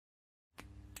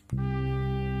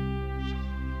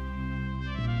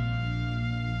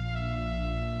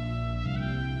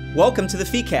Welcome to the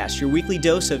FEEcast, your weekly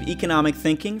dose of economic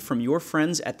thinking from your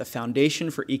friends at the Foundation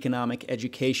for Economic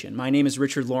Education. My name is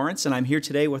Richard Lawrence, and I'm here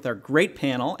today with our great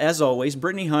panel, as always,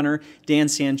 Brittany Hunter, Dan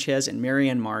Sanchez, and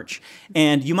Marianne March.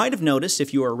 And you might have noticed,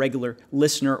 if you are a regular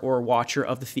listener or watcher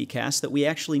of the FEEcast, that we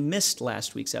actually missed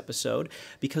last week's episode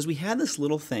because we had this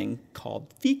little thing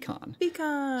called FEEcon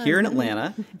here in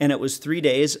Atlanta, and it was 3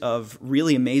 days of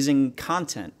really amazing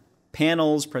content,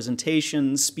 panels,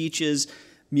 presentations, speeches,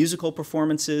 musical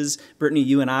performances. Brittany,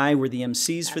 you and I were the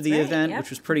MCs for the event, which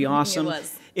was pretty awesome. It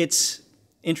was. It's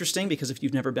interesting because if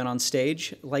you've never been on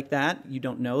stage like that, you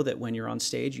don't know that when you're on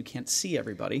stage, you can't see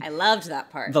everybody. I loved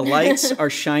that part. The lights are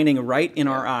shining right in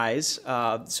our eyes,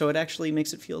 so it actually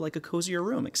makes it feel like a cozier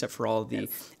room, except for all of the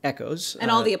echoes.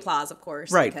 And all the applause, of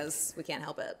course, right, because we can't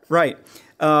help it. Right.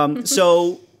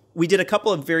 So we did a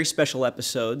couple of very special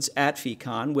episodes at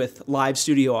FEEcon with live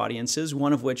studio audiences,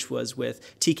 one of which was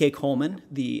with TK Coleman,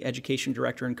 the education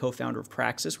director and co-founder of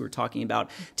Praxis. We were talking about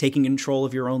taking control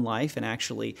of your own life and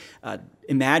actually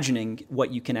imagining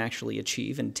what you can actually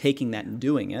achieve and taking that and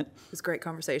doing it. It was a great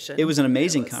conversation. It was an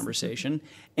amazing conversation.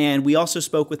 And we also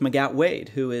spoke with Magat Wade,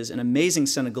 who is an amazing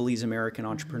Senegalese-American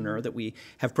entrepreneur that we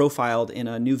have profiled in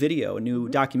a new video, a new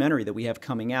documentary that we have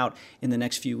coming out in the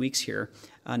next few weeks here.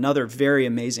 Another very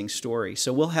amazing story.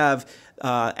 So we'll have,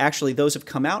 actually those have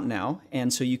come out now,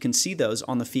 and so you can see those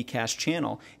on the FEEcast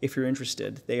channel if you're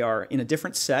interested. They are in a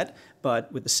different set,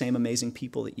 but with the same amazing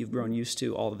people that you've grown used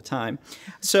to all the time.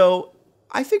 So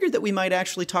I figured that we might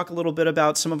actually talk a little bit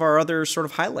about some of our other sort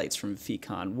of highlights from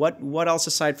FEEcon. What else,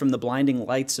 aside from the blinding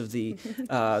lights of the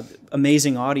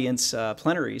amazing audience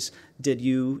plenaries, did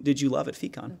you love at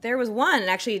FEEcon? There was one,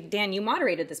 actually, Dan, you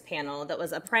moderated this panel that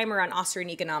was a primer on Austrian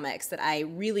economics that I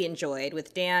really enjoyed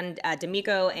with Dan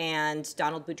Domino and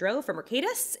Donald Boudreaux from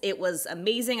Mercatus. It was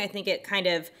amazing. I think it kind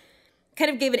of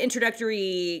gave an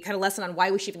introductory kind of lesson on why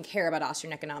we should even care about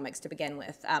Austrian economics to begin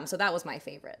with. So that was my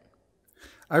favorite.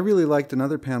 I really liked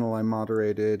another panel I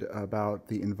moderated about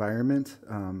the environment.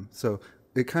 So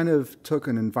it kind of took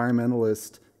an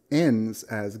environmentalist ends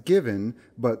as given,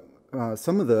 but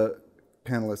some of the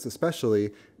panelists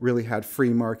especially really had free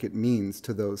market means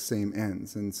to those same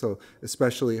ends. And so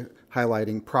especially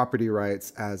highlighting property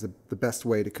rights as the best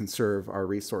way to conserve our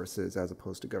resources as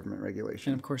opposed to government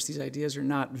regulation. And of course, these ideas are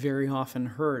not very often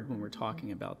heard when we're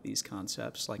talking about these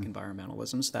concepts like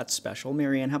environmentalism. So that's special.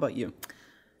 Marianne, how about you?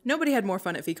 Nobody had more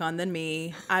fun at FEEcon than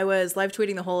me. I was live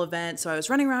tweeting the whole event, so I was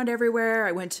running around everywhere.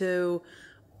 I went to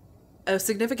a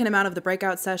significant amount of the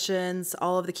breakout sessions,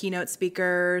 all of the keynote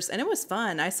speakers, and it was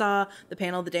fun. I saw the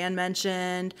panel that Dan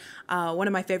mentioned. One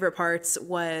of my favorite parts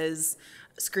was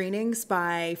screenings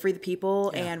by Free the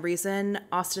People and Reason.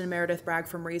 Austin and Meredith Bragg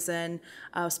from Reason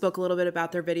spoke a little bit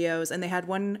about their videos, and they had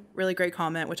one really great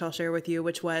comment, which I'll share with you,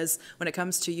 which was, when it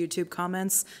comes to YouTube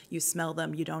comments, you smell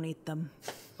them, you don't eat them.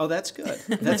 Oh, that's good.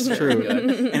 That's true. Good.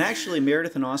 And actually,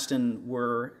 Meredith and Austin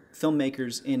were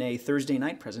filmmakers in a Thursday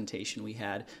night presentation we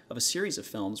had of a series of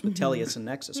films with Tellius and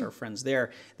Nexus, our friends there.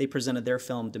 They presented their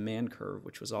film Demand Curve,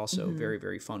 which was also very,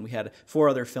 very fun. We had 4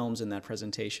 other films in that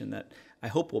presentation that I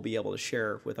hope we'll be able to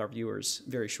share with our viewers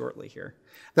very shortly here.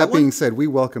 That being said, we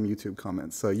welcome YouTube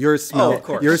comments. So yours smell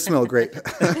great.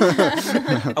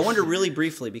 I wonder really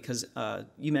briefly, because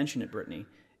you mentioned it, Brittany,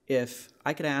 if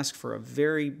I could ask for a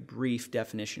very brief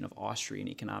definition of Austrian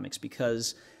economics,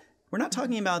 because we're not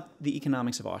talking about the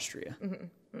economics of Austria.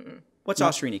 What's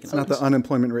Austrian economics? It's not the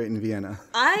unemployment rate in Vienna.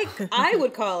 I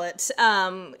would call it,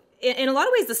 in a lot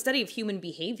of ways, the study of human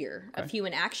behavior, of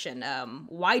human action.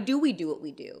 Why do we do what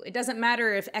we do? It doesn't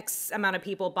matter if X amount of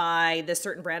people buy this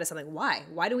certain brand of something. Why?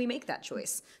 Why do we make that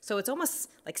choice? So it's almost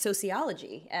like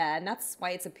sociology, and that's why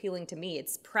it's appealing to me.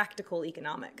 It's practical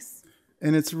economics.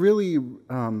 And it's really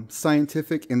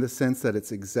scientific in the sense that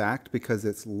it's exact because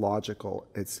it's logical.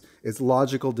 It's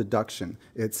logical deduction.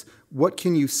 It's what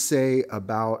can you say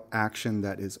about action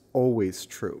that is always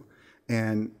true.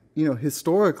 And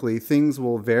historically, things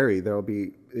will vary.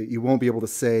 You won't be able to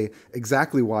say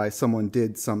exactly why someone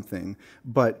did something,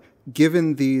 but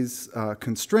given these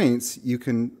constraints, you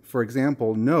can, for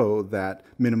example, know that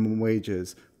minimum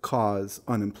wages cause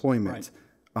unemployment.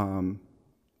 Right.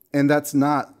 And that's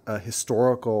not a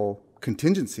historical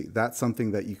contingency. That's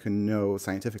something that you can know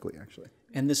scientifically, actually.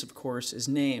 And this, of course, is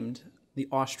named the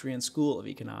Austrian School of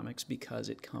Economics because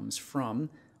it comes from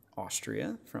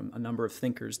Austria, from a number of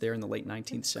thinkers there in the late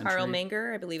 19th century. Karl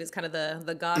Menger, I believe, is kind of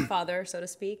the godfather, so to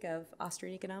speak, of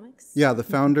Austrian economics. Yeah, the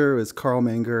founder is Karl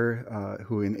Menger,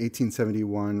 who in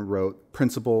 1871 wrote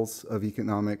Principles of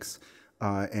Economics.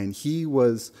 And he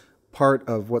was part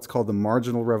of what's called the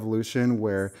marginal revolution,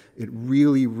 where it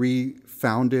really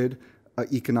refounded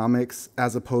economics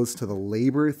as opposed to the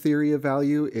labor theory of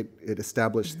value. It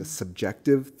established the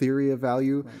subjective theory of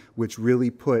value, which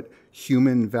really put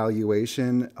human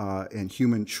valuation and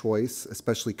human choice,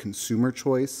 especially consumer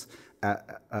choice,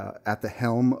 at the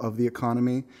helm of the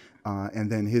economy.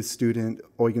 And then his student,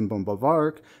 Eugen von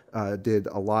Bavarik, did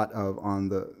a lot on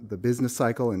the business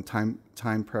cycle and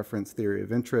time preference theory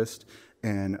of interest.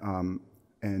 And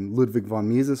Ludwig von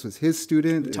Mises was his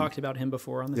student. We talked about him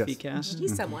before on the FEEcast.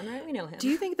 He's someone, right? We know him. Do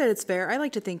you think that it's fair? I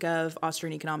like to think of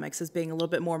Austrian economics as being a little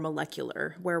bit more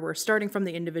molecular, where we're starting from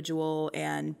the individual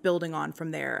and building on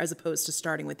from there, as opposed to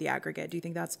starting with the aggregate. Do you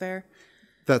think that's fair?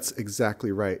 That's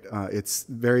exactly right. It's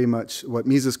very much what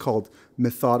Mises called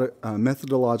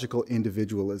methodological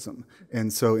individualism.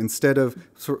 And so instead of,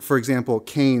 for example,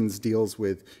 Keynes deals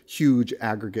with huge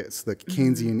aggregates, the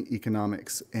Keynesian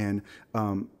economics. And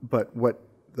but what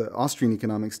the Austrian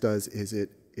economics does is it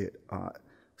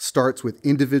starts with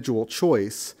individual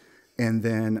choice and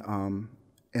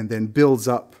then builds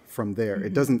up from there.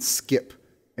 It doesn't skip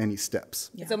any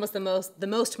steps. It's almost the most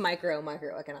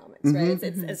microeconomics, right?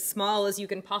 It's as small as you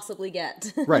can possibly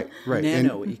get. Right.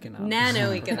 Nanoeconomics.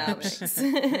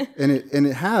 Nanoeconomics. And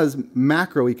it has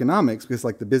macroeconomics, because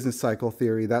like the business cycle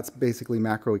theory, that's basically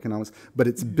macroeconomics, but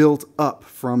it's built up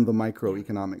from the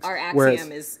microeconomics. Our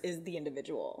axiom is the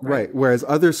individual. Right. Whereas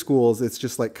other schools, it's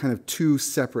just like kind of two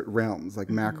separate realms, like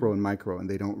macro and micro, and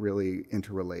they don't really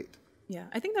interrelate. Yeah,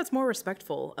 I think that's more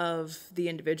respectful of the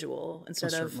individual instead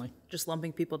of certainly. just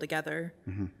lumping people together.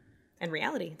 And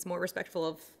reality, it's more respectful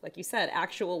of, like you said,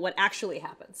 what actually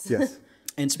happens. Yes.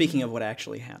 And speaking of what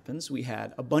actually happens, we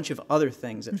had a bunch of other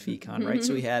things at FEEcon, right?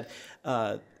 So we had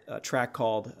a track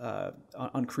called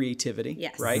on creativity,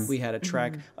 Yes. right? We had a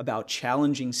track about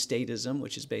challenging statism,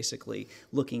 which is basically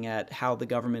looking at how the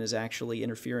government is actually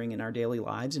interfering in our daily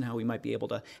lives and how we might be able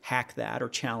to hack that or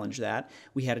challenge that.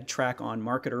 We had a track on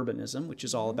market urbanism, which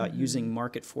is all about using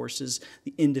market forces,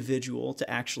 the individual, to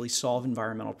actually solve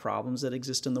environmental problems that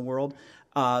exist in the world.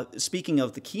 Speaking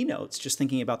of the keynotes, just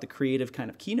thinking about the creative kind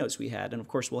of keynotes we had, and of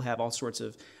course we'll have all sorts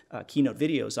of keynote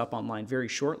videos up online very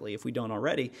shortly if we don't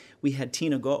already. We had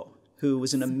Tina Go, who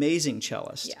was an amazing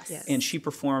cellist, Yes. and she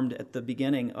performed at the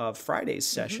beginning of Friday's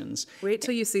sessions. Wait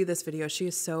till you see this video. She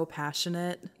is so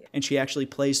passionate. And she actually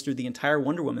plays through the entire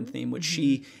Wonder Woman theme, which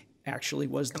she actually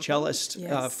was the cellist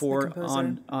for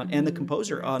the and the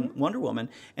composer on Wonder Woman,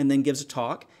 and then gives a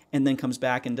talk, and then comes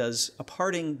back and does a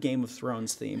parting Game of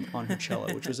Thrones theme on her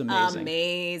cello, which was amazing.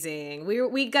 Amazing.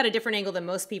 We got a different angle than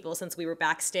most people since we were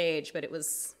backstage, but it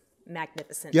was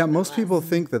magnificent. Yeah, most people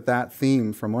think that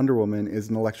theme from Wonder Woman is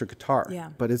an electric guitar,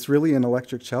 but it's really an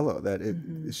electric cello.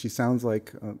 She sounds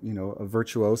like a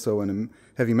virtuoso in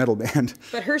a heavy metal band.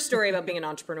 But her story about being an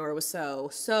entrepreneur was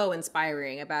so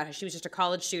inspiring. About how she was just a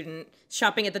college student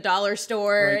shopping at the dollar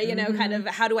store, kind of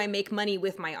how do I make money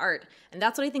with my art? And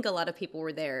that's what I think a lot of people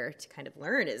were there to kind of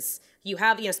learn is you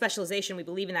have, specialization. We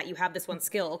believe in that. You have this one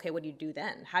skill. Okay, what do you do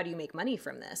then? How do you make money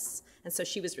from this? And so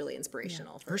she was really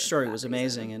inspirational. Her story was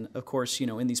amazing. And of course,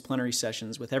 in these plenary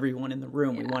sessions with everyone in the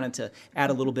room, we wanted to add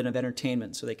a little bit of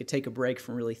entertainment so they could take a break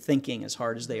from really thinking as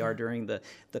hard as they are during the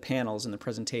panels and the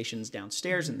presentations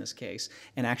downstairs in this case,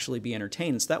 and actually be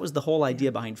entertained. So that was the whole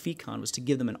idea behind FEEcon, was to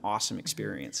give them an awesome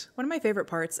experience. One of my favorite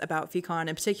parts about FEEcon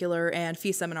in particular and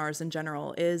FEE seminars in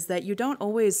general is that you don't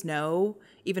always know,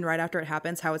 even right after it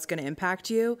happens, how it's going to impact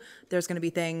you. There's going to be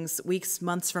things weeks,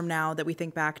 months from now that we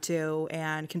think back to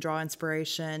and can draw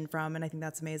inspiration from, and I think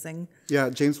that's amazing. Yeah,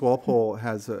 James Walpole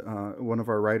has one of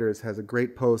our writers has a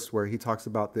great post where he talks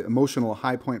about the emotional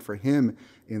high point for him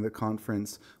in the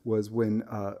conference was when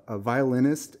a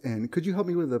violinist, and could you help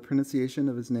me with the pronunciation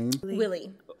of his name?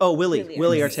 Willie. Oh,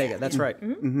 Willie Ortega. That's right.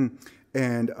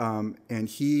 And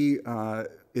he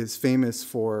is famous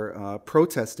for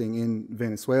protesting in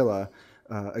Venezuela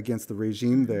against the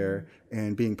regime there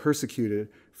and being persecuted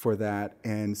for that.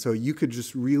 And so you could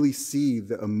just really see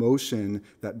the emotion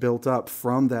that built up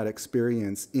from that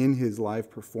experience in his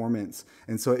live performance.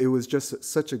 And so it was just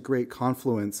such a great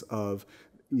confluence of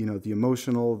the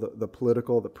emotional, the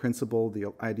political, the principled,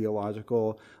 the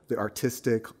ideological, the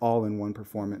artistic, all in one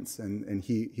performance. And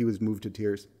he was moved to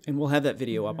tears. And we'll have that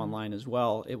video up online as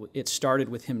well. It started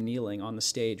with him kneeling on the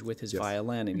stage with his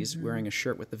violin, and he's wearing a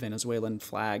shirt with the Venezuelan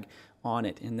flag on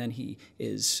it. And then he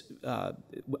is,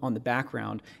 on the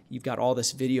background, you've got all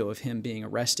this video of him being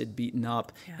arrested, beaten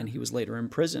up, and he was later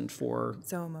imprisoned for...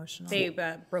 So emotional. They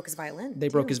broke his violin. They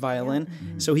broke his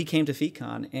violin. So he came to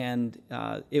FEEcon, and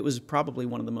it was probably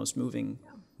one of the most moving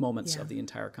moments of the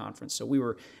entire conference. So we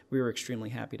were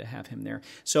extremely happy to have him there.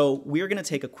 So we're going to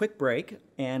take a quick break,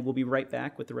 and we'll be right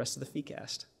back with the rest of the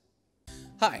FEEcast.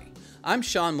 Hi, I'm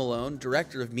Sean Malone,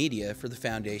 Director of Media for the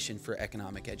Foundation for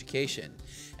Economic Education,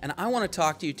 and I want to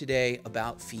talk to you today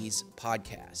about FEE's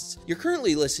podcasts. You're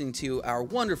currently listening to our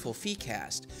wonderful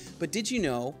FEEcast, but did you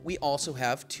know we also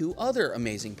have 2 other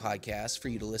amazing podcasts for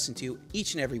you to listen to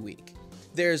each and every week?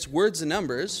 There's Words and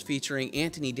Numbers, featuring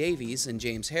Anthony Davies and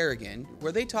James Harrigan,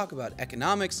 where they talk about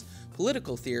economics,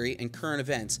 political theory, and current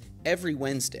events every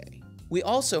Wednesday. We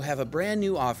also have a brand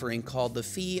new offering called the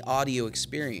FEE Audio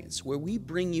Experience, where we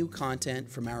bring you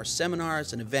content from our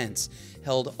seminars and events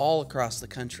held all across the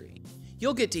country.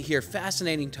 You'll get to hear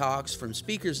fascinating talks from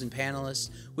speakers and panelists,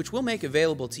 which we'll make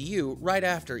available to you right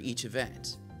after each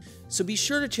event. So be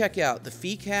sure to check out the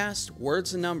FEEcast,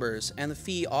 Words and Numbers, and the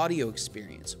FEE Audio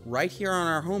Experience right here on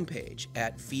our homepage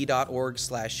at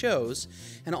fee.org/shows,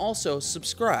 and also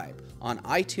subscribe on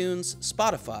iTunes,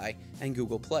 Spotify, and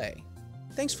Google Play.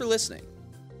 Thanks for listening.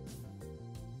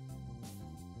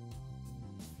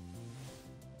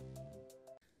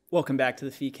 Welcome back to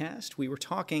the FEEcast. We were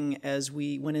talking as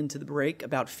we went into the break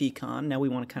about FEEcon. Now we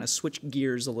want to kind of switch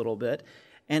gears a little bit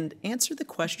and answer the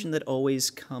question that always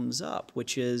comes up,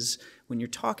 which is when you're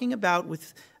talking about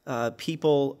with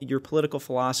people your political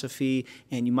philosophy,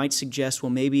 and you might suggest, well,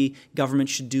 maybe government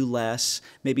should do less,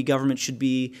 maybe government should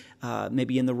be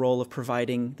maybe in the role of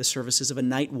providing the services of a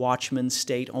night watchman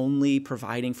state, only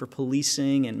providing for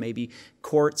policing and maybe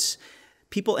courts.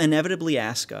 People inevitably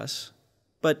ask us,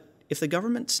 but if the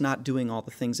government's not doing all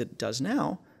the things it does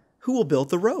now, who will build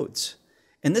the roads?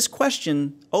 And this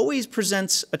question always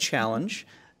presents a challenge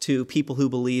to people who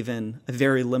believe in a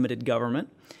very limited government.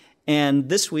 And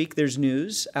this week there's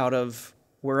news out of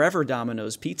wherever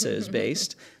Domino's Pizza is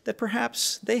based that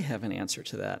perhaps they have an answer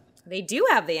to that. They do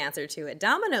have the answer to it.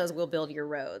 Domino's will build your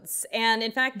roads. And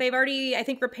in fact, they've already, I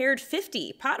think, repaired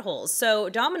 50 potholes. So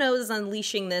Domino's is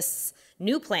unleashing this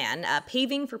new plan,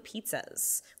 Paving for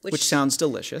Pizzas. Which sounds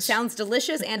delicious. Sounds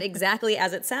delicious and exactly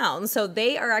as it sounds. So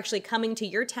they are actually coming to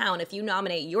your town if you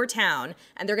nominate your town,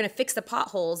 and they're going to fix the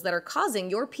potholes that are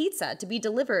causing your pizza to be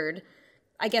delivered,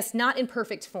 I guess, not in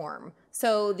perfect form.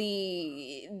 So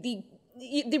the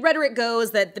rhetoric goes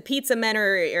that the pizza men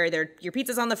your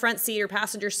pizza's on the front seat or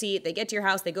passenger seat. They get to your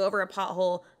house, they go over a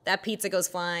pothole, that pizza goes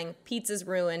flying, pizza's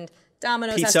ruined.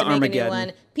 Domino's has to make a new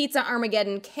one. Pizza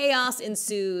Armageddon, chaos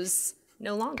ensues.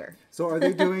 No longer. So are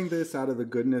they doing this out of the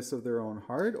goodness of their own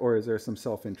heart, or is there some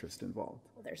self-interest involved?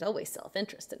 Well, there's always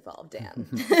self-interest involved, Dan.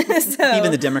 Even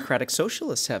the Democratic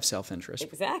Socialists have self-interest.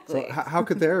 Exactly. So how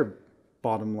could their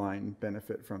bottom line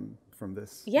benefit from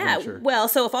this venture? Well,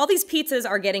 so if all these pizzas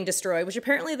are getting destroyed, which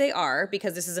apparently they are,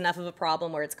 because this is enough of a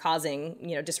problem where it's causing,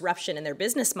 disruption in their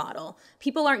business model,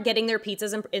 people aren't getting their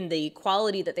pizzas in the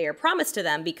quality that they are promised to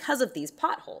them because of these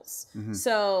potholes. Mm-hmm.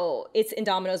 So it's in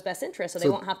Domino's best interest, so they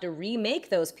won't have to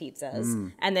remake those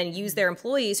pizzas and then use their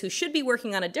employees who should be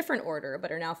working on a different order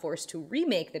but are now forced to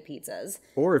remake the pizzas.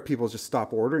 Or if people just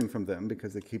stop ordering from them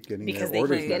because they keep getting their orders messed up. Because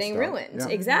they keep getting ruined. Yeah.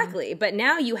 Exactly. But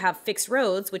now you have fixed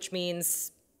roads, which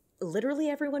means literally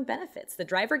everyone benefits. The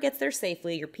driver gets there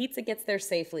safely, your pizza gets there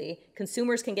safely,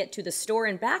 consumers can get to the store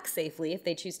and back safely if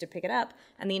they choose to pick it up,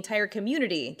 and the entire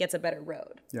community gets a better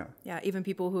road. Yeah. Yeah, even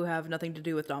people who have nothing to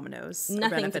do with Domino's Nothing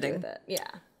are benefiting. to do with it,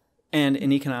 yeah. And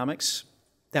in economics,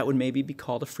 that would maybe be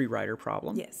called a free rider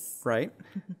problem. Yes. Right?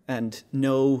 And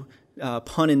no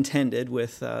pun intended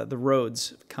with the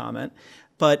roads comment.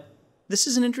 But this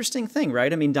is an interesting thing,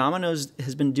 right? I mean, Domino's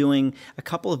has been doing a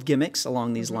couple of gimmicks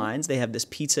along these lines. They have this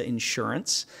pizza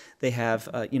insurance. They have,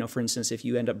 for instance, if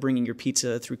you end up bringing your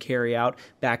pizza through carryout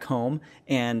back home,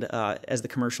 and as the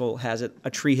commercial has it, a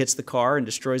tree hits the car and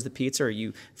destroys the pizza, or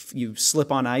you slip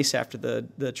on ice after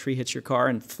the tree hits your car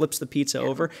and flips the pizza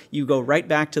over, you go right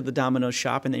back to the Domino's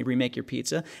shop and they remake your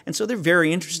pizza. And so they're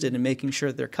very interested in making sure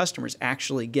that their customers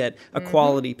actually get a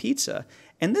quality pizza.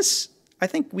 And this, I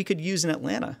think we could use in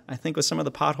Atlanta. I think with some of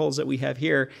the potholes that we have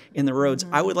here in the roads,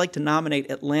 I would like to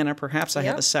nominate Atlanta. Perhaps I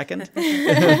have a second.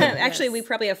 Actually, we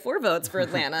probably have 4 votes for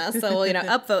Atlanta, so we'll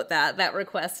upvote that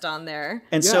request on there.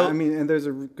 And and there's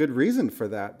a good reason for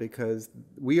that, because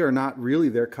we are not really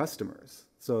their customers.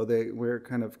 So we're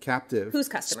kind of captive. Whose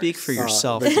customers? Speak for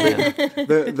yourself.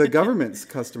 The government's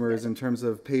customers in terms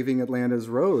of paving Atlanta's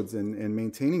roads and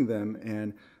maintaining them,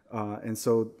 and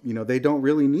so they don't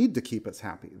really need to keep us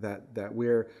happy. That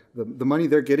we're the money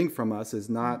they're getting from us is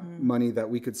not money that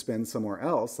we could spend somewhere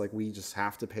else. Like, we just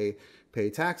have to pay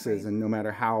taxes, and no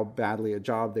matter how badly a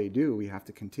job they do, we have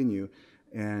to continue.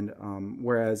 And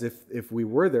whereas if we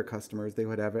were their customers, they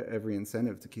would have every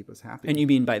incentive to keep us happy. And you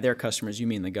mean by their customers, you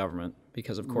mean the government,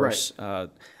 because of course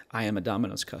I am a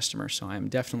Domino's customer, so I am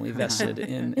definitely vested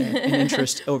in an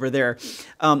interest over there.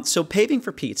 So paving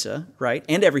for pizza, right,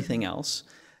 and everything else,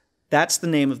 that's the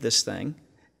name of this thing.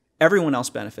 Everyone else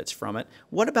benefits from it.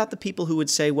 What about the people who would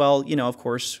say, well, you know, of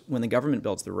course, when the government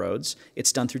builds the roads,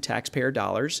 it's done through taxpayer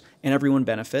dollars, and everyone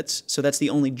benefits, so that's the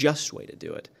only just way to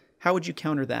do it. How would you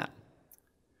counter that?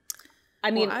 I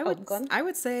mean, Well, I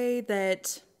would say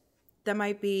that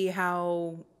might be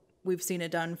how we've seen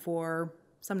it done for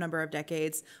some number of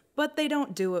decades, but they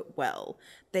don't do it well.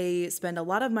 They spend a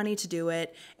lot of money to do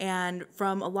it, and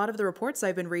from a lot of the reports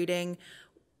I've been reading,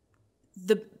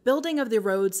 the building of the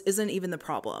roads isn't even the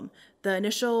problem. The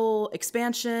initial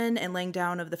expansion and laying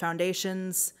down of the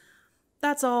foundations,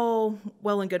 that's all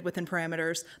well and good within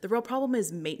parameters. The real problem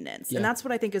is maintenance. And that's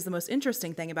what I think is the most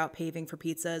interesting thing about paving for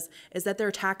pizzas, is that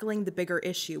they're tackling the bigger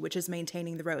issue, which is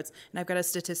maintaining the roads. And I've got a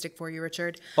statistic for you,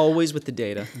 Richard. Always with the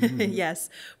data. Yes.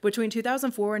 Between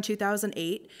 2004 and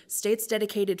 2008, states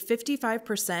dedicated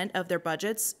 55% of their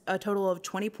budgets, a total of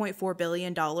 $20.4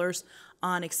 billion,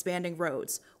 on expanding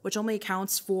roads, which only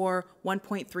accounts for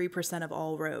 1.3% of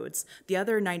all roads. The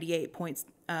other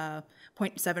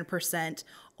 98.7%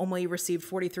 only received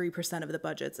 43% of the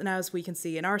budgets. And as we can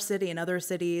see in our city and other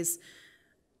cities,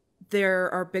 there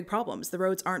are big problems. The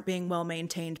roads aren't being well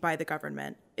maintained by the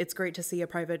government. It's great to see a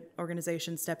private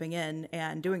organization stepping in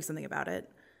and doing something about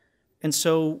it. And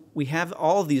so we have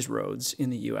all of these roads in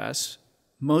the U.S.,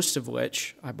 most of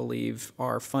which, I believe,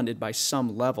 are funded by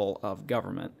some level of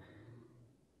government.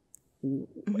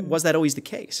 Was that always the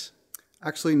case?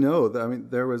 Actually, no. I mean,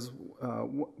 there was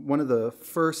one of the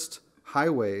first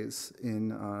highways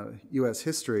in U.S.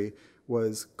 history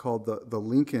was called the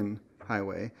Lincoln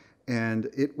Highway,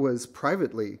 and it was a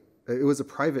private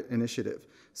initiative.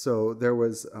 So there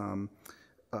was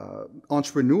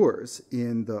entrepreneurs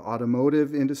in the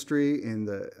automotive industry, in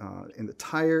the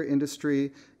tire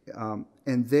industry,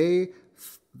 and they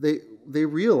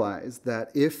realized that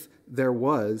if there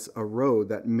was a road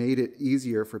that made it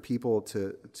easier for people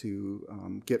to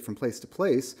get from place to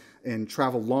place and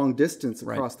travel long distance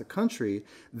across the country,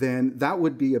 then that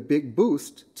would be a big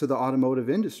boost to the automotive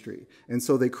industry. And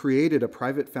so they created a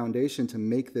private foundation to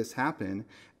make this happen,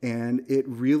 and it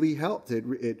really helped. It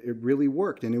really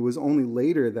worked. And it was only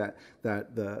later that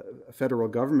the federal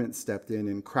government stepped in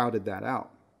and crowded that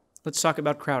out. Let's talk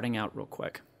about crowding out real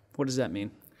quick. What does that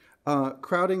mean?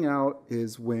 Crowding out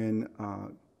is when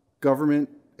government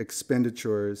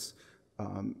expenditures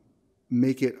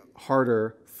make it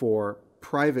harder for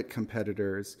private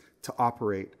competitors to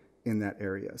operate in that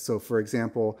area. So, for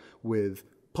example, with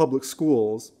public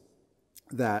schools,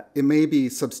 that it may be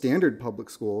substandard public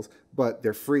schools, but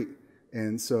they're free,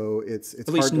 and so it's at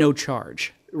least no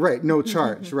charge. Right, no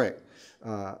charge. Right.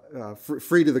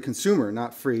 Free to the consumer,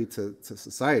 not free to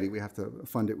society. We have to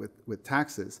fund it with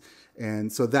taxes.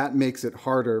 And so that makes it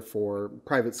harder for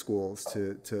private schools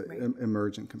to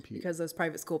emerge and compete. Because those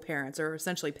private school parents are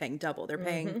essentially paying double. They're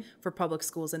paying for public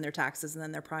schools in their taxes, and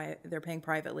then they're paying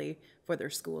privately for their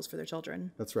schools for their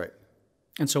children. That's right.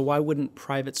 And so why wouldn't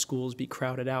private schools be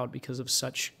crowded out because of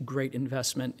such great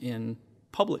investment in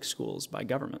public schools by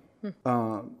government?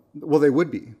 Well, they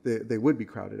would be. They would be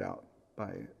crowded out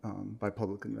by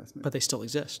public investment. But they still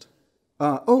exist.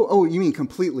 You mean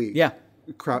completely? Yeah.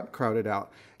 Crowded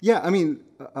out. Yeah, I mean,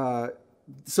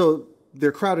 so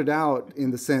they're crowded out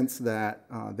in the sense that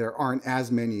there aren't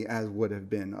as many as would have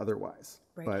been otherwise.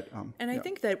 Right. But, I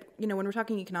think that, when we're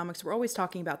talking economics, we're always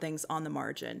talking about things on the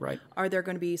margin. Right. Are there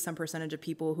going to be some percentage of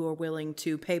people who are willing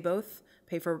to pay both,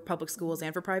 pay for public schools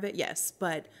and for private? Yes.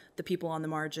 But the people on the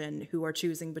margin who are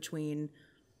choosing between,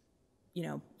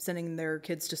 sending their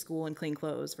kids to school in clean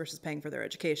clothes versus paying for their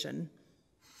education.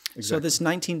 Exactly. So this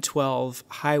 1912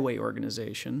 highway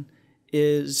organization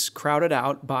is crowded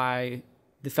out by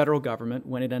the federal government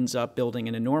when it ends up building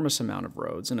an enormous amount of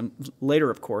roads. And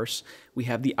later, of course, we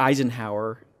have the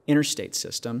Eisenhower interstate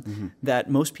system that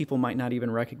most people might not even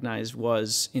recognize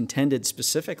was intended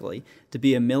specifically to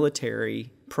be a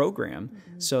military program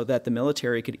so that the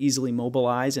military could easily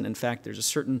mobilize. And in fact, there's a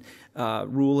certain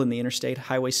rule in the Interstate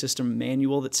Highway System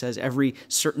Manual that says every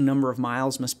certain number of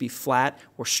miles must be flat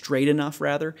or straight enough,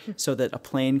 rather, so that a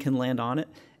plane can land on it.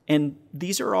 And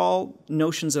these are all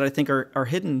notions that I think are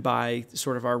hidden by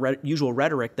sort of our usual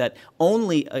rhetoric that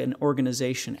only an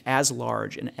organization as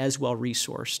large and as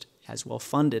well-resourced, as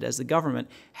well-funded as the government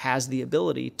has the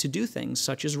ability to do things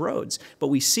such as roads. But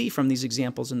we see from these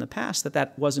examples in the past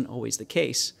that wasn't always the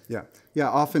case. Yeah.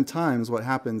 Oftentimes what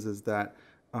happens is that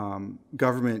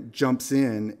government jumps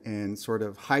in and sort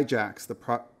of hijacks the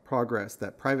progress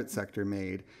that private sector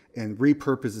made and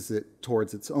repurposes it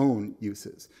towards its own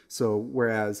uses. So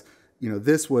whereas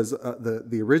this was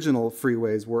the original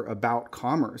freeways were about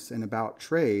commerce and about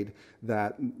trade,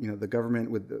 that the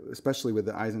government, especially with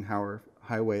the Eisenhower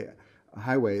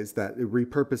highways, that it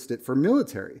repurposed it for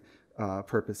military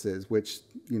purposes, which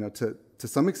to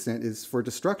some extent is for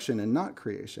destruction and not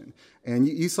creation. And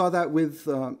you saw that with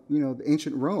the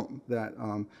ancient Rome, that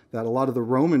a lot of the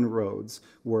Roman roads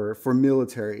were for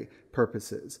military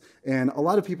purposes. And a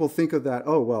lot of people think of that,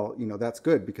 oh, well, that's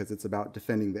good because it's about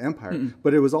defending the empire.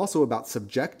 But it was also about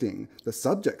subjecting the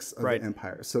subjects of the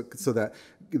empire. So that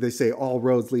they say all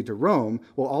roads lead to Rome.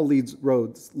 Well, all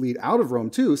roads lead out of Rome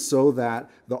too, so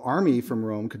that the army from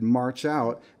Rome could march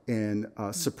out and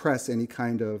suppress any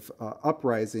kind of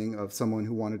uprising of someone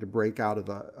who wanted to break out of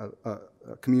a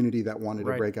community that wanted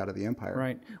to break out of the empire.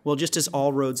 Right. Well, just as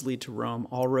all roads lead to Rome,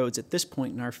 all roads at this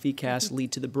point in our FEEcast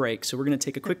lead to the break. So we're going to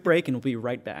take a quick break and we'll be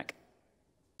right back.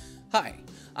 Hi,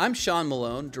 I'm Sean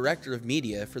Malone, Director of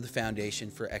Media for the Foundation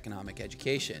for Economic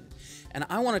Education, and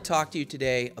I want to talk to you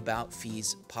today about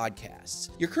FEE's podcasts.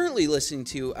 You're currently listening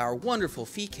to our wonderful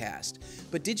FEEcast,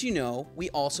 but did you know we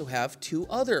also have 2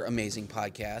 other amazing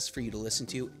podcasts for you to listen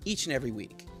to each and every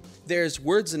week? There's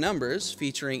Words and Numbers,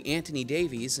 featuring Anthony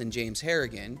Davies and James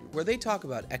Harrigan, where they talk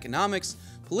about economics,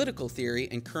 political theory,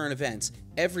 and current events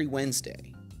every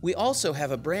Wednesday. We also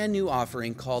have a brand new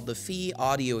offering called the FEE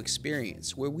Audio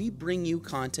Experience, where we bring you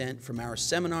content from our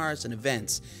seminars and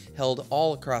events held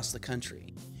all across the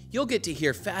country. You'll get to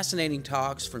hear fascinating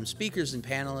talks from speakers and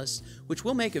panelists, which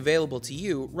we'll make available to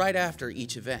you right after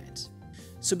each event.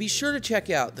 So be sure to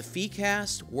check out the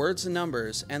FEEcast, Words and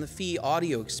Numbers, and the FEE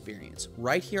Audio Experience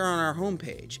right here on our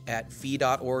homepage at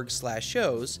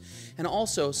fee.org/shows, and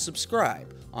also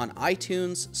subscribe on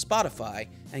iTunes, Spotify,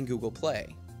 and Google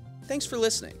Play. Thanks for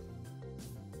listening.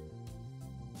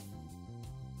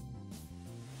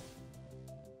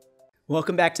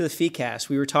 Welcome back to the FEEcast.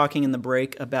 We were talking in the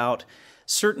break about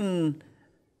certain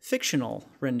fictional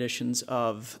renditions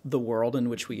of the world in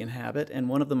which we inhabit, and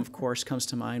one of them, of course, comes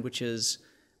to mind, which is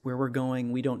Where We're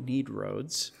Going, We Don't Need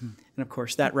Roads. And, of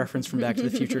course, that reference from Back to the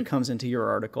Future comes into your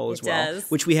article as well,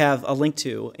 which we have a link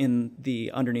to in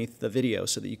underneath the video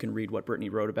so that you can read what Brittany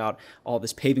wrote about all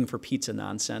this paving for pizza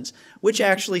nonsense, which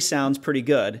actually sounds pretty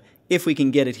good if we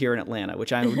can get it here in Atlanta,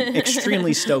 which I'm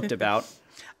extremely stoked about.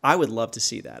 I would love to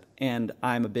see that, and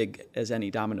I'm a big as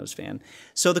any Domino's fan.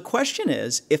 So the question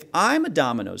is, if I'm a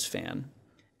Domino's fan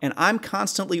and I'm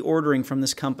constantly ordering from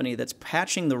this company that's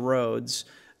patching the roads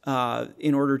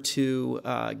in order to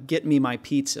get me my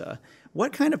pizza,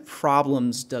 what kind of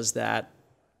problems does that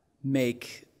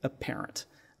make apparent?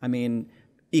 I mean,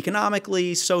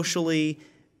 economically, socially,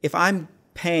 if I'm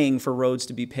paying for roads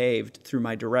to be paved through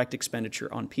my direct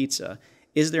expenditure on pizza,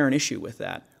 is there an issue with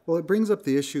that? Well, it brings up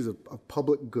the issues of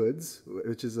public goods,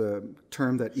 which is a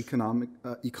term that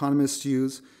economists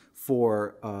use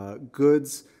for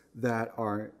goods that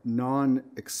are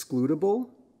non-excludable.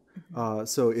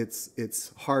 So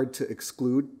it's hard to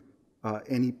exclude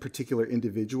any particular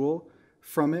individual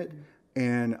from it,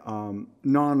 and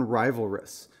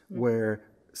non-rivalrous, where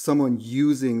someone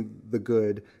using the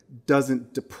good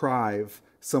doesn't deprive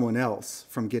someone else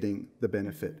from getting the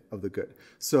benefit of the good.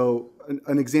 So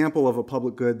an example of a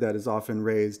public good that is often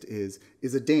raised is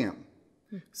a dam.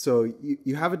 So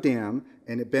you have a dam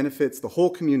and it benefits the whole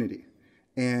community.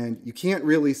 And you can't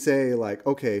really say like,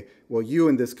 okay, well, you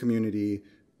in this community,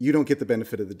 you don't get the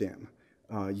benefit of the dam.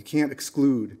 You can't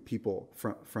exclude people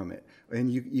from it.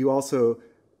 And you also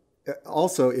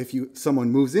if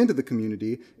someone moves into the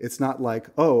community, it's not like,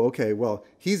 oh, okay, well,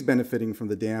 he's benefiting from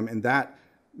the dam and that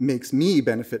makes me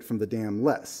benefit from the dam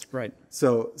less. Right.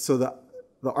 So the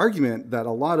argument that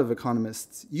a lot of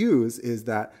economists use is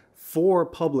that for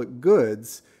public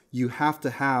goods, you have to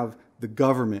have the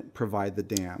government provide the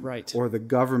dam, right, or the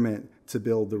government to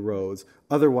build the roads.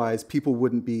 Otherwise, people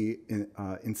wouldn't be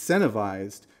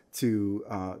incentivized to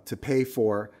pay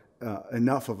for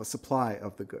enough of a supply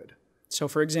of the good. So,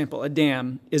 for example, a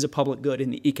dam is a public good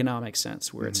in the economic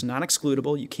sense, where it's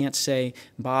non-excludable. You can't say,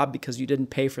 Bob, because you didn't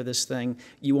pay for this thing,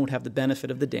 you won't have the benefit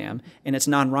of the dam. And it's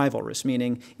non-rivalrous,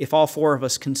 meaning if all 4 of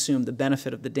us consume the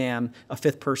benefit of the dam, a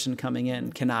 5th person coming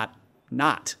in cannot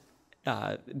not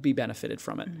be benefited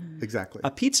from it. Exactly.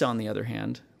 A pizza, on the other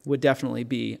hand, would definitely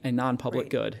be a non-public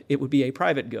good. It would be a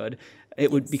private good.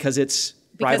 It would because it's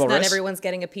because rivalrous. not everyone's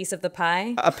getting a piece of the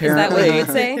pie? Apparently. Is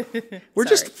that what you would say? We're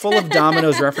just full of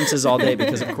Domino's references all day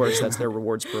because, of course, that's their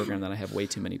rewards program that I have way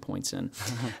too many points in.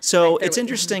 So it's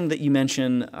interesting that you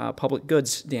mention public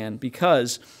goods, Dan,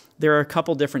 because there are a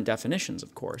couple different definitions,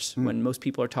 of course. When most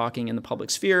people are talking in the public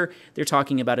sphere, they're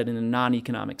talking about it in a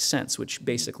non-economic sense, which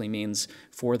basically means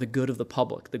for the good of the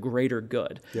public, the greater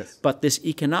good. Yes. But this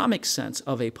economic sense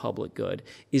of a public good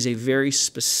is a very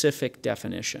specific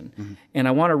definition. And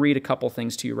I want to read a couple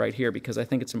things to you right here because I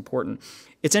think it's important.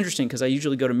 It's interesting because I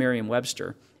usually go to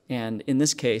Merriam-Webster, and in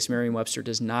this case, Merriam-Webster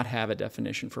does not have a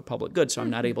definition for public good, so I'm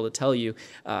not able to tell you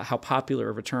how popular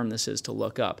of a term this is to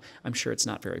look up. I'm sure it's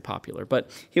not very popular, but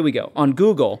here we go. On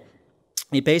Google,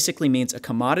 it basically means a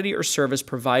commodity or service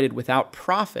provided without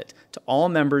profit to all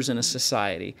members in a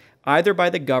society, either by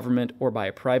the government or by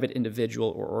a private individual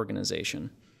or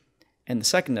organization. And the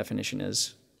second definition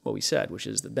is what we said, which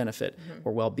is the benefit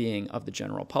or well-being of the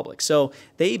general public. So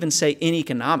they even say in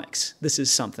economics, this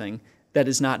is something that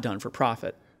is not done for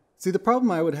profit. See, the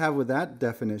problem I would have with that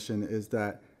definition is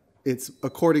that it's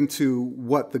according to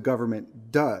what the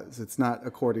government does. It's not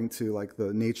according to like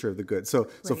the nature of the good. So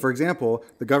for example,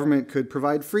 the government could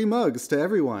provide free mugs to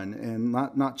everyone and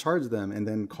not charge them and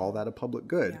then call that a public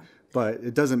good. Yeah. But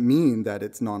it doesn't mean that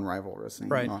it's non-rivalrous.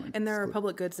 And there are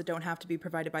public goods that don't have to be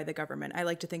provided by the government. I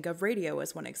like to think of radio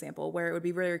as one example, where it would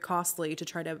be very costly to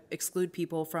try to exclude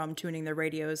people from tuning their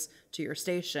radios to your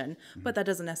station. But that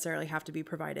doesn't necessarily have to be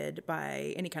provided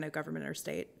by any kind of government or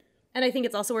state. And I think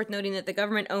it's also worth noting that the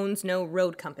government owns no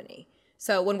road company.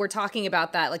 So when we're talking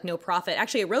about that, like no profit,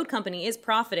 actually a road company is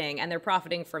profiting, and they're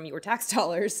profiting from your tax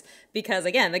dollars because,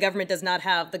 again, the government does not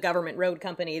have the government road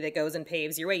company that goes and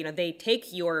paves your way. You know, they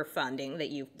take your funding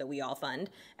that we all fund,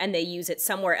 and they use it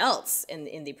somewhere else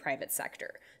in the private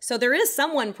sector. So there is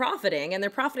someone profiting, and they're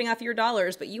profiting off your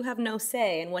dollars, but you have no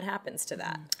say in what happens to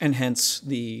that. And hence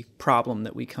the problem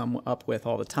that we come up with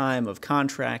all the time of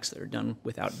contracts that are done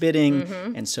without bidding.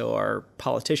 And so our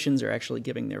politicians are actually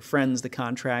giving their friends the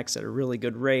contracts at a really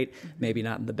good rate, maybe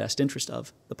not in the best interest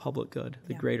of the public good,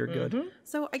 the greater good.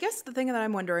 So I guess the thing that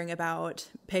I'm wondering about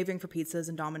paving for pizzas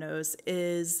and Domino's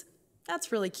is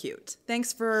that's really cute.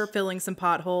 Thanks for filling some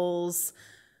potholes.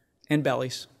 And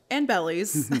bellies. And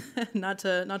bellies, not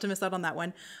to miss out on that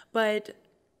one. But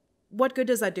what good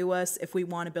does that do us if we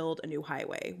want to build a new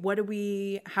highway?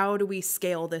 How do we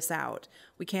scale this out?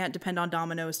 We can't depend on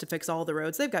Domino's to fix all the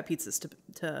roads. They've got pizzas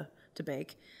to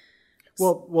bake.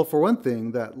 Well, for one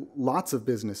thing, that lots of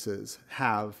businesses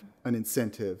have an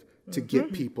incentive to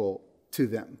get people to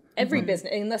them. Every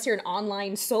business, unless you're an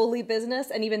online solely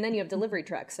business, and even then you have delivery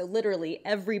trucks. So literally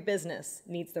every business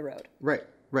needs the road.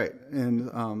 Right.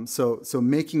 And so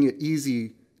making it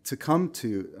easy to come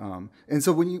to, and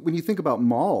so when you think about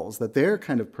malls, that they're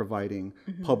kind of providing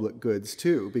public goods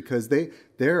too, because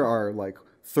there are like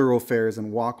thoroughfares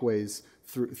and walkways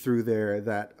through there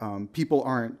that people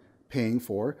aren't paying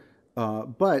for.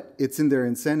 But it's in their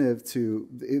incentive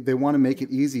they want to make it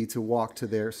easy to walk to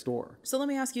their store. So let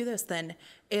me ask you this then.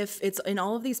 If it's in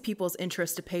all of these people's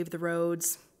interest to pave the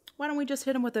roads, why don't we just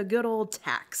hit them with a good old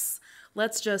tax?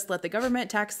 Let's just let the government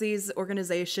tax these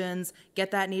organizations,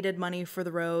 get that needed money for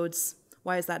the roads.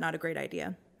 Why is that not a great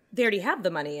idea? They already have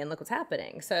the money, and look what's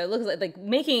happening. So it looks like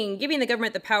giving the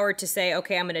government the power to say,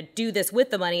 okay, I'm going to do this with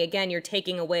the money. Again, you're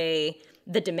taking away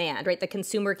the demand, right? The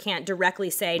consumer can't directly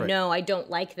say, no, I don't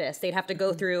like this. They'd have to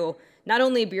go through not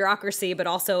only bureaucracy, but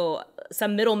also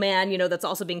some middleman, that's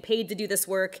also being paid to do this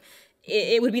work.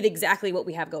 It would be exactly what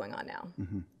we have going on now.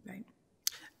 Right.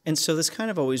 And so this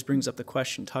kind of always brings up the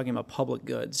question, talking about public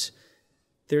goods.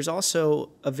 There's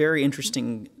also a very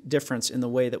interesting difference in the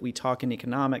way that we talk in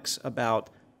economics about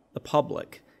the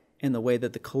public and the way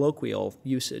that the colloquial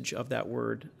usage of that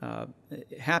word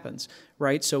happens,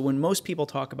 right? So when most people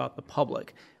talk about the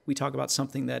public, we talk about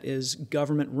something that is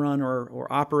government run or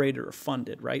operated or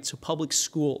funded, right? So public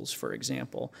schools, for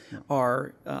example,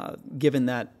 are given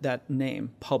that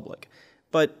name, public.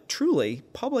 But truly,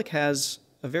 public has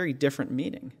a very different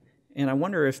meaning. And I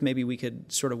wonder if maybe we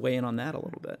could sort of weigh in on that a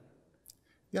little bit.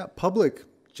 Yeah, public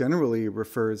generally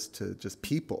refers to just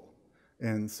people.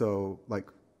 And so like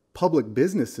public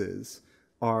businesses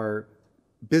are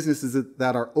businesses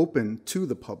that are open to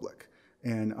the public.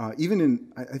 And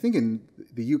even I think in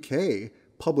the UK,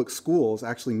 public schools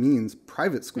actually means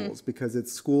private schools because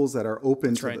it's schools that are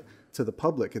open to the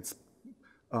public. It's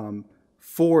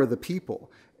for the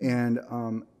people. And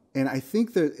I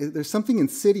think that there's something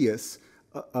insidious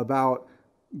about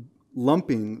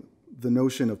lumping the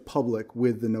notion of public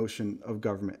with the notion of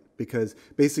government, because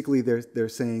basically they're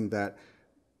saying that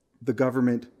the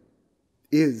government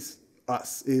is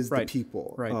us, is the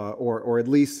people, or at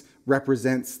least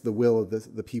represents the will of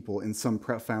the people in some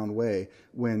profound way,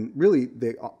 when really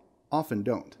they often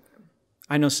don't.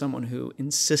 I know someone who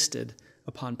insisted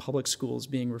upon public schools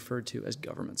being referred to as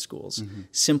government schools,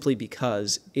 simply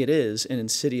because it is an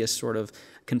insidious sort of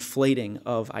conflating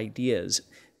of ideas,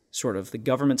 sort of the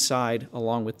government side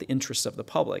along with the interests of the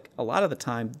public. A lot of the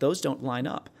time, those don't line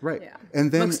up. Right. Yeah.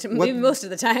 And then Maybe most of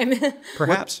the time.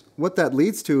 Perhaps. What that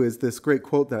leads to is this great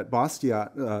quote that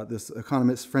Bastiat, this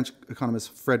economist, French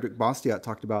economist Frederick Bastiat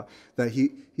talked about, that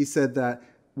he said that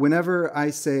whenever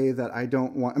I say that I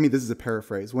don't want, I mean, this is a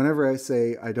paraphrase, whenever I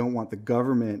say I don't want the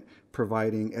government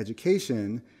providing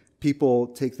education, people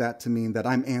take that to mean that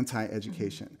I'm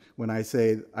anti-education. When I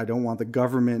say I don't want the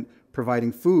government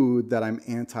providing food, that I'm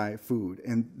anti-food.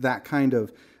 And that kind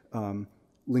of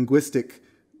linguistic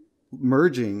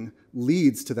merging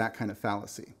leads to that kind of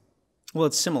fallacy. Well,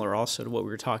 it's similar also to what we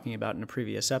were talking about in a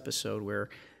previous episode where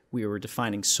we were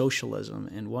defining socialism,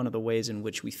 and one of the ways in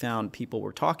which we found people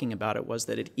were talking about it was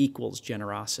that it equals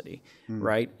generosity,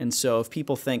 right? And so if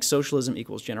people think socialism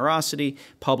equals generosity,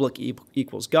 public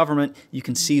equals government, you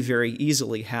can see very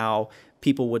easily how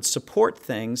people would support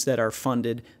things that are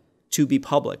funded to be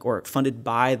public or funded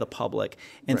by the public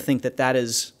and think that that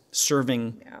is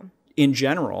serving, in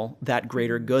general, that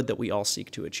greater good that we all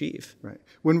seek to achieve. Right.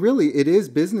 When really it is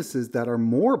businesses that are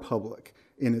more public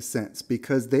in a sense,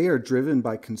 because they are driven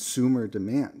by consumer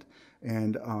demand,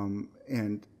 and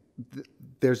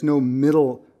there's no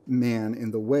middle man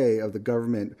in the way of the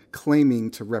government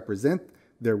claiming to represent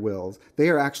their wills. They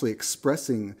are actually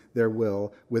expressing their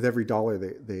will with every dollar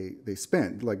they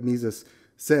spend. Like Mises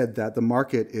said, that the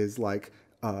market is like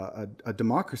a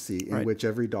democracy in which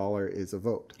every dollar is a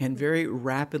vote. And very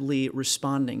rapidly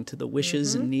responding to the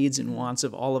wishes and needs and wants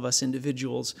of all of us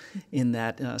individuals in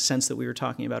that sense that we were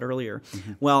talking about earlier.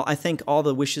 Well, I think all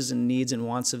the wishes and needs and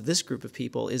wants of this group of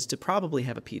people is to probably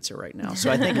have a pizza right now.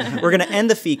 So I think we're going to end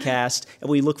the FEEcast, and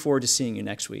we look forward to seeing you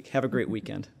next week. Have a great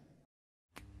weekend.